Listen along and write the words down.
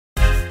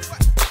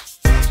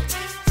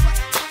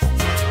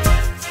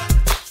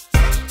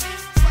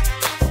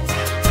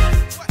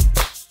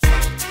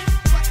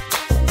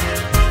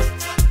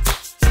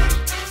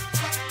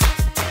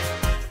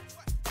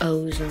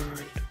Ozone.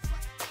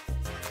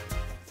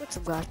 What's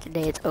up guys,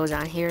 today it's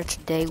Ozone here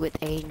today with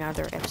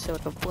another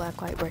episode of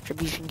Blacklight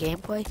Retribution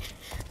gameplay.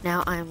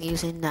 Now I'm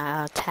using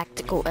the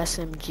tactical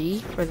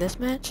SMG for this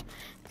match,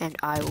 and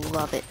I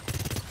love it.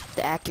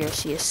 The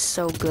accuracy is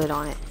so good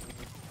on it.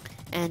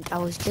 And I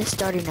was just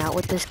starting out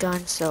with this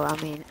gun, so I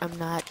mean, I'm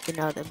not,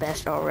 the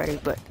best already,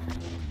 but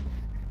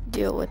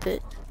deal with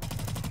it.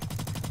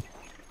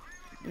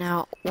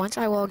 Now, once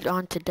I logged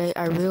on today,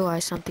 I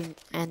realized something,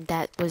 and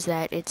that was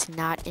that it's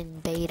not in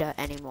beta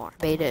anymore.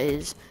 Beta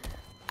is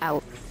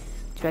out.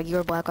 It's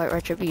regular Blacklight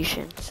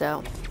Retribution,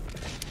 so,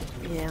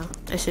 yeah.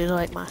 This is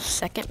like my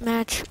second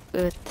match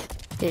with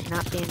it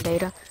not being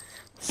beta,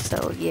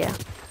 so yeah.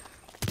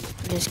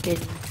 I'm just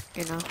getting,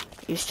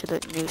 used to the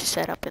new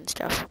setup and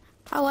stuff.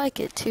 I like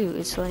it too.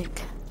 It's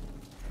like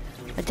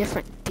a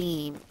different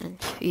theme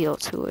and feel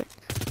to it.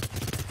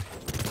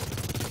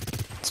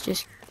 It's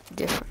just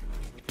different.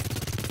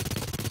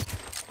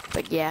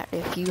 But yeah,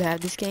 if you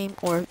have this game,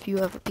 or if you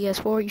have a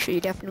PS4, you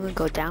should definitely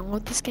go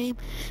download this game,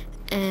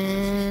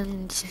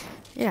 and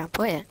yeah,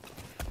 play it.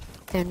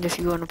 And if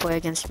you want to play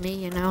against me,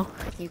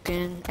 you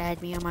can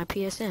add me on my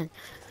PSN.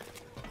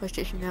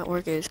 PlayStation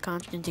Network is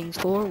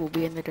Constantine4, will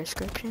be in the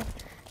description.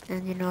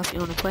 And if you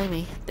want to play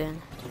me,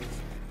 then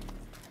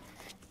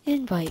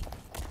invite.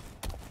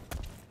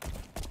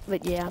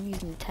 But yeah, I'm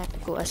using the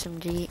tactical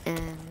SMG,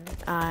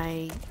 and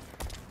I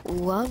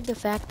love the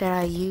fact that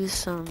I use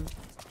some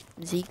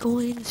Z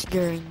coins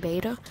during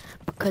beta,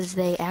 because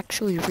they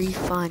actually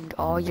refund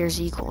all your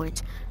Z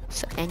coins,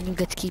 and you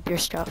get to keep your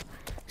stuff.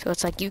 So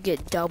it's like you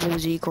get double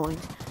Z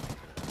coins.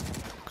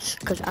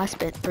 Because I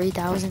spent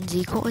 3,000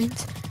 Z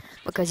coins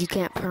because you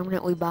can't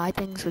permanently buy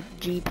things with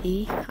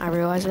GP. I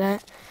realized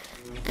that,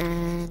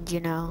 and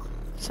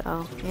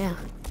so yeah.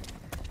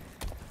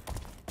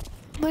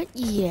 But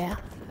yeah,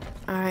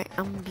 alright,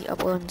 I'm gonna be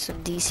uploading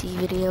some DC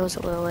videos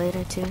a little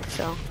later too,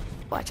 so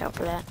watch out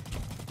for that.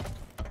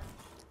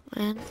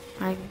 And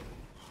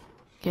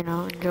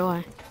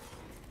enjoy.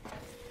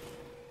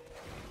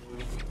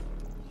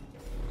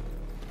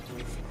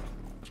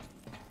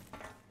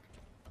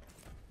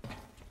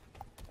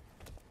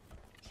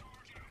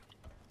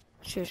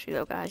 Seriously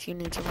though guys, you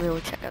need to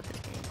really check out this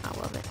game. I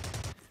love it.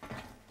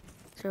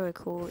 It's really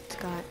cool. It's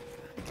got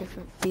a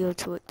different feel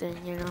to it than,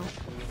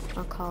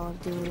 a Call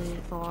of Duty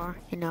or,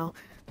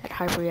 that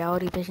hyper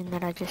reality vision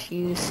that I just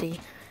used. See,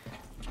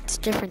 it's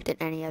different than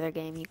any other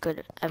game you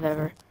could have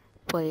ever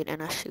played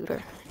in a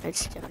shooter.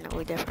 It's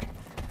definitely different.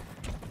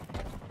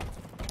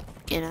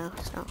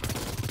 So.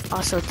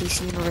 Also,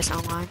 DC Universe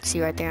Online.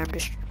 See right there, I'm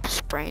just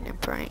spraying and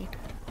praying.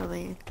 I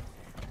mean,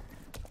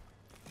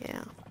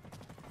 yeah.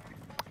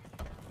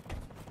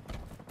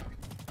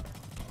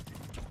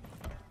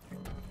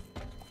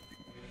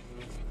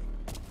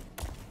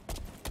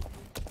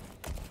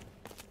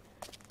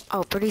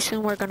 Oh, pretty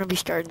soon we're gonna be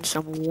starting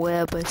some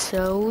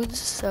webisodes,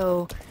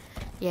 so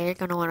yeah, you're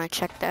gonna wanna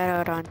check that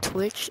out on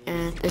Twitch,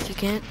 and if you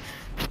can't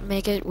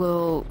make it,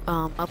 we'll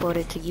upload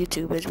it to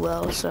YouTube as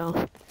well,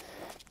 so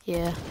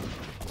yeah,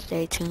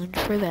 stay tuned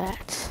for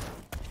that.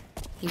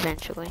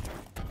 Eventually,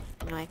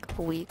 in like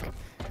a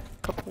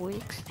couple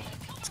weeks,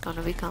 it's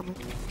gonna be coming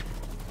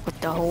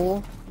with the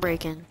whole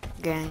breaking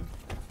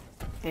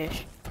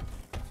gang-ish.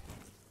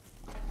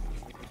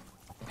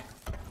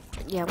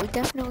 Yeah, we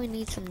definitely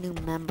need some new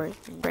members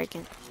in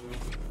Breaking.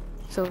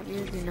 So if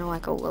you're,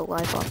 like a low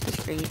life off the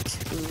streets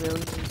who really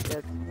needs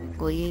to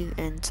leave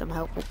and some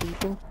helpful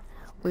people,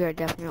 we are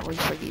definitely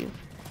for you.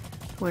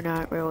 We're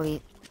not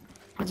really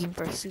looking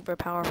for super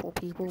powerful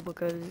people,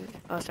 because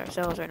us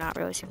ourselves are not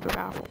really super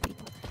powerful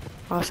people.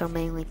 We're also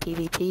mainly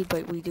PvP,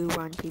 but we do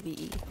run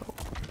PvE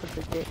a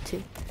good bit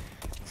too.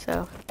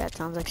 So if that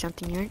sounds like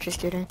something you're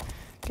interested in,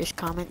 just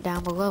comment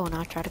down below and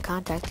I'll try to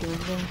contact you in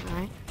game,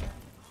 alright?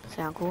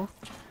 Sound cool?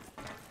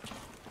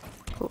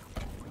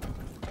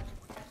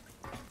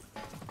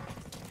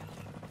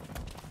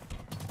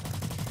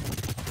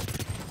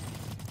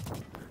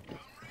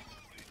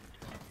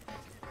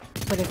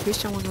 But if you're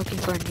someone looking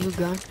for a new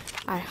gun,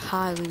 I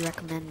highly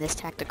recommend this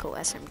tactical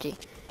SMG.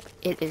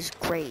 It is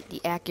great.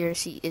 The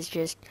accuracy is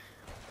just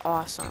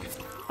awesome.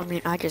 I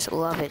mean, I just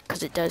love it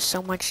because it does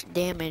so much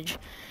damage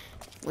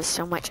with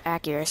so much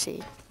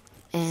accuracy.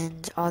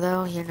 And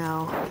although, there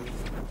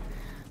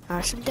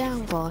are some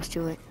downfalls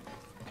to it,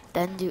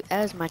 doesn't do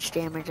as much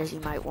damage as you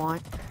might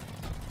want,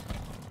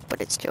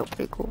 but it's still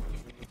pretty cool.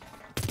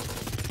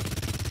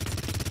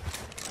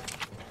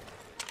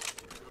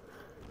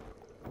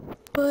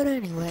 But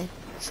anyway,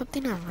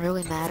 something I'm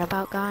really mad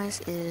about, guys,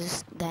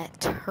 is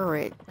that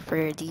turret for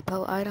your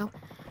depot item.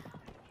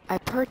 I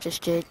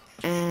purchased it,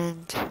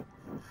 and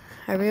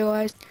I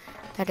realized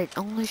that it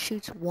only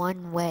shoots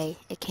one way.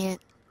 It can't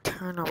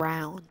turn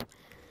around.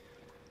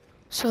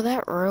 So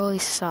that really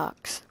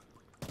sucks.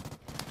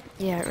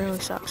 Yeah, it really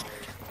sucks.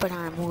 But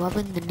I'm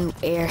loving the new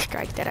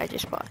airstrike that I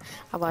just bought.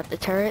 I bought the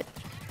turret,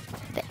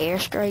 the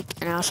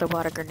airstrike, and I also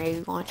bought a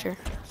grenade launcher.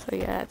 So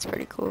yeah, that's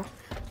pretty cool.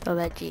 So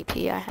that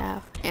GP I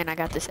have, and I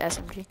got this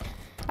SMG.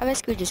 I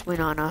basically just went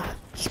on a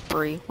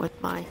spree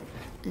with my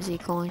Z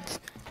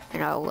coins,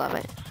 and I love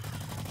it.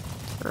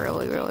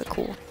 really, really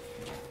cool.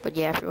 But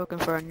yeah, if you're looking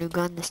for a new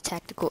gun, this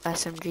tactical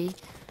SMG,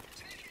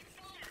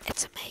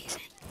 it's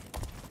amazing.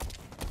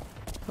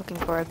 Looking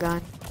for a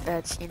gun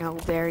that's, you know,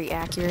 very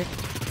accurate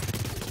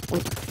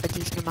with a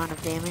decent amount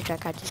of damage,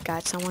 like I just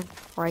got someone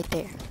right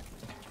there.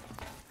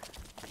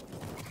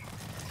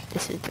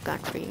 This is the gun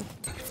for you.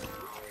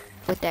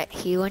 With that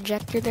heal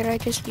injector that I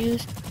just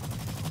used,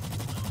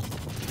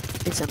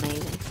 it's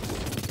amazing.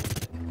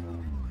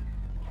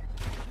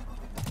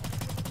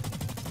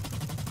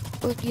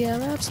 But yeah,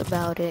 that's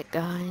about it,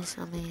 guys.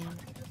 I mean,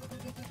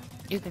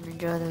 you can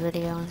enjoy the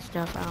video and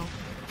stuff. I'll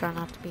try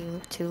not to be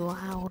too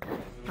loud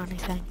or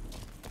anything.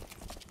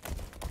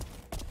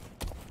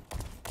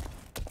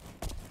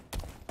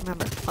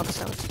 Remember,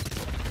 episodes.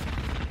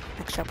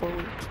 Next couple of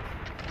weeks.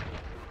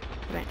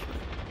 Eventually.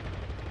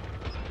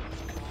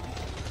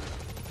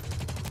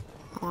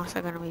 I'm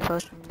also gonna be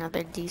posting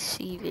another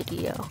DC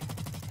video.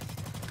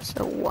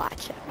 So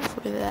watch out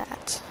for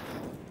that.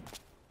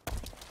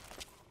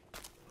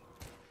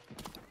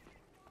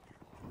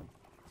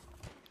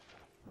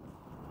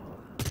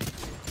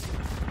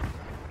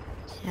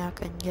 Yeah, I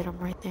couldn't get him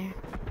right there.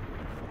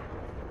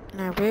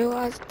 And I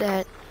realized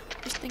that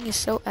this thing is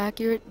so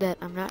accurate that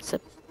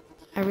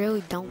I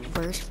really don't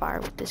burst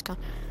fire with this gun.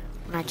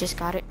 When I just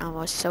got it, I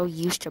was so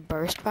used to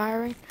burst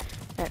firing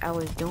that I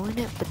was doing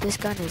it, but this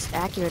gun is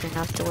accurate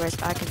enough to where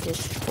I can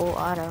just full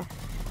auto.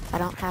 I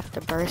don't have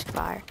to burst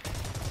fire.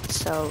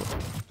 So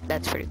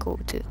that's pretty cool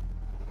too.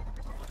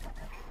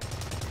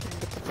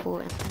 Get the full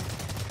impact.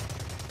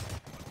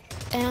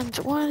 And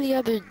one of the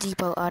other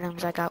depot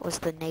items I got was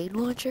the nade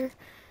launcher.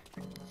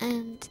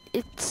 And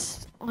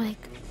it's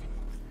like,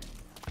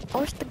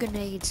 most of the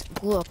grenades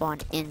blew up on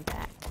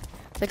impact.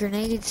 The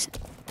grenades,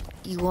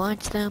 you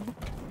launch them,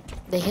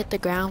 they hit the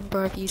ground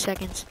for a few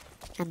seconds,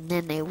 and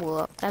then they blew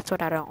up. That's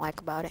what I don't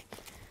like about it.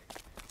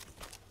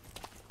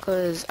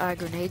 Cause I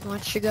grenade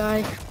launched a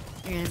guy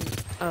in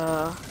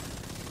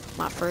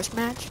my first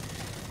match,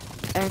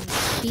 and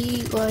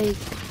he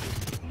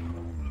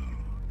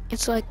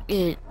it's like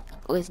it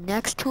was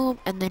next to him,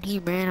 and then he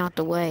ran out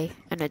the way,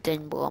 and it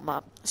didn't blow him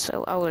up.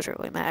 So I was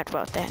really mad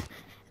about that.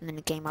 And then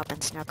he came up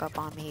and snuck up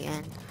on me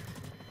and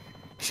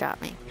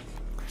shot me.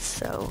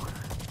 So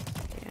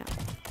yeah,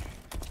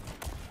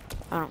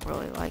 I don't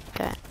really like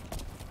that.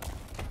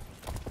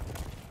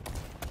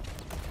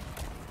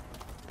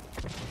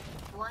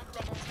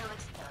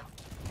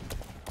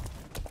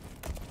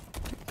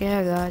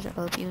 Yeah, guys, I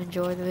hope you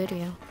enjoy the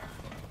video.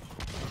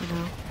 You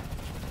know.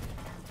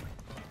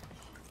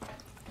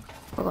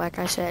 But like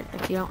I said,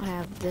 if you don't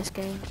have this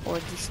game or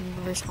DC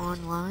Universe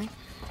Online,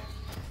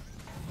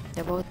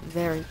 they're both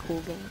very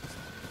cool games.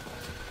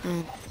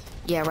 And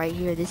yeah, right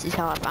here, this is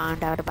how I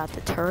found out about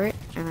the turret.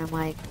 And I'm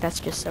like, that's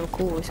just so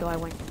cool. So I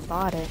went and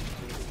bought it.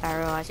 I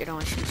realized it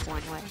only shoots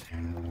one way.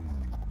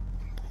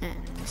 And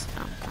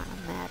I'm kind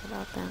of mad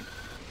about that.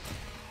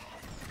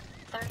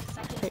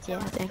 But yeah,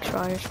 thanks for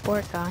all your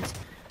support, guys.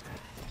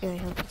 Really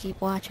hope you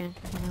keep watching,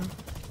 you know.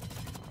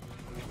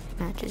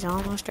 Match is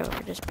almost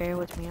over, just bear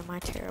with me and my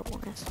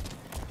terribleness.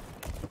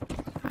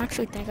 I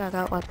actually think I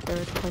got like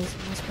 3rd place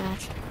in this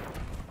match,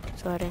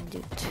 so I didn't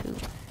do too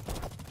bad.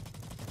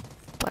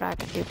 But I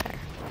can do better,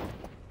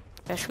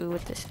 especially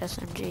with this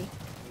SMG.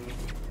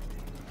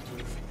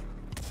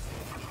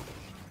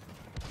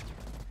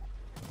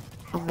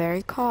 I'm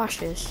very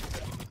cautious,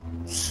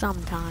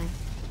 sometimes,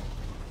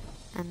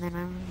 and then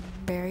I'm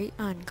very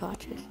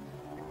uncautious.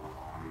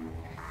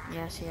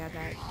 Yeah, see, I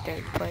got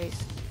 3rd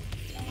place.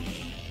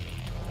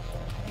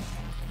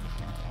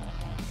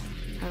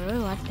 I really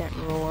like that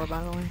roar,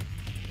 by the way.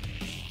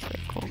 It's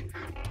pretty cool.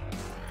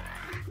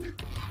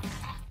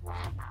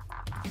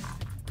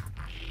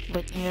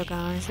 But yeah,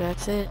 guys,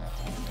 that's it.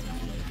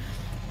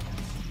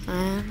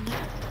 And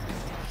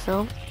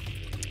so,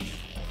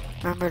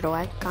 remember to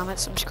like, comment,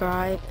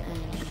 subscribe,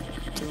 and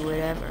do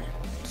whatever.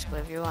 Just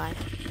live your life.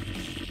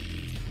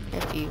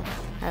 If you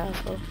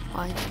have a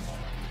life.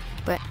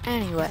 But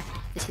anyway,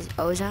 this is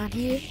Ozone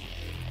here.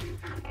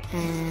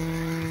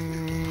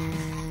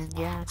 And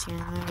yeah, that's the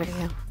end of my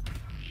video.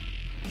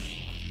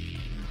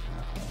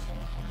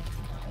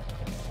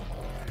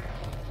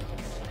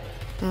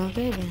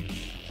 Okay then.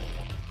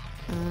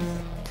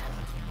 And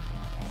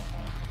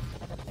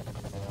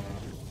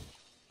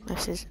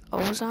this is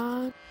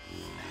Ozone.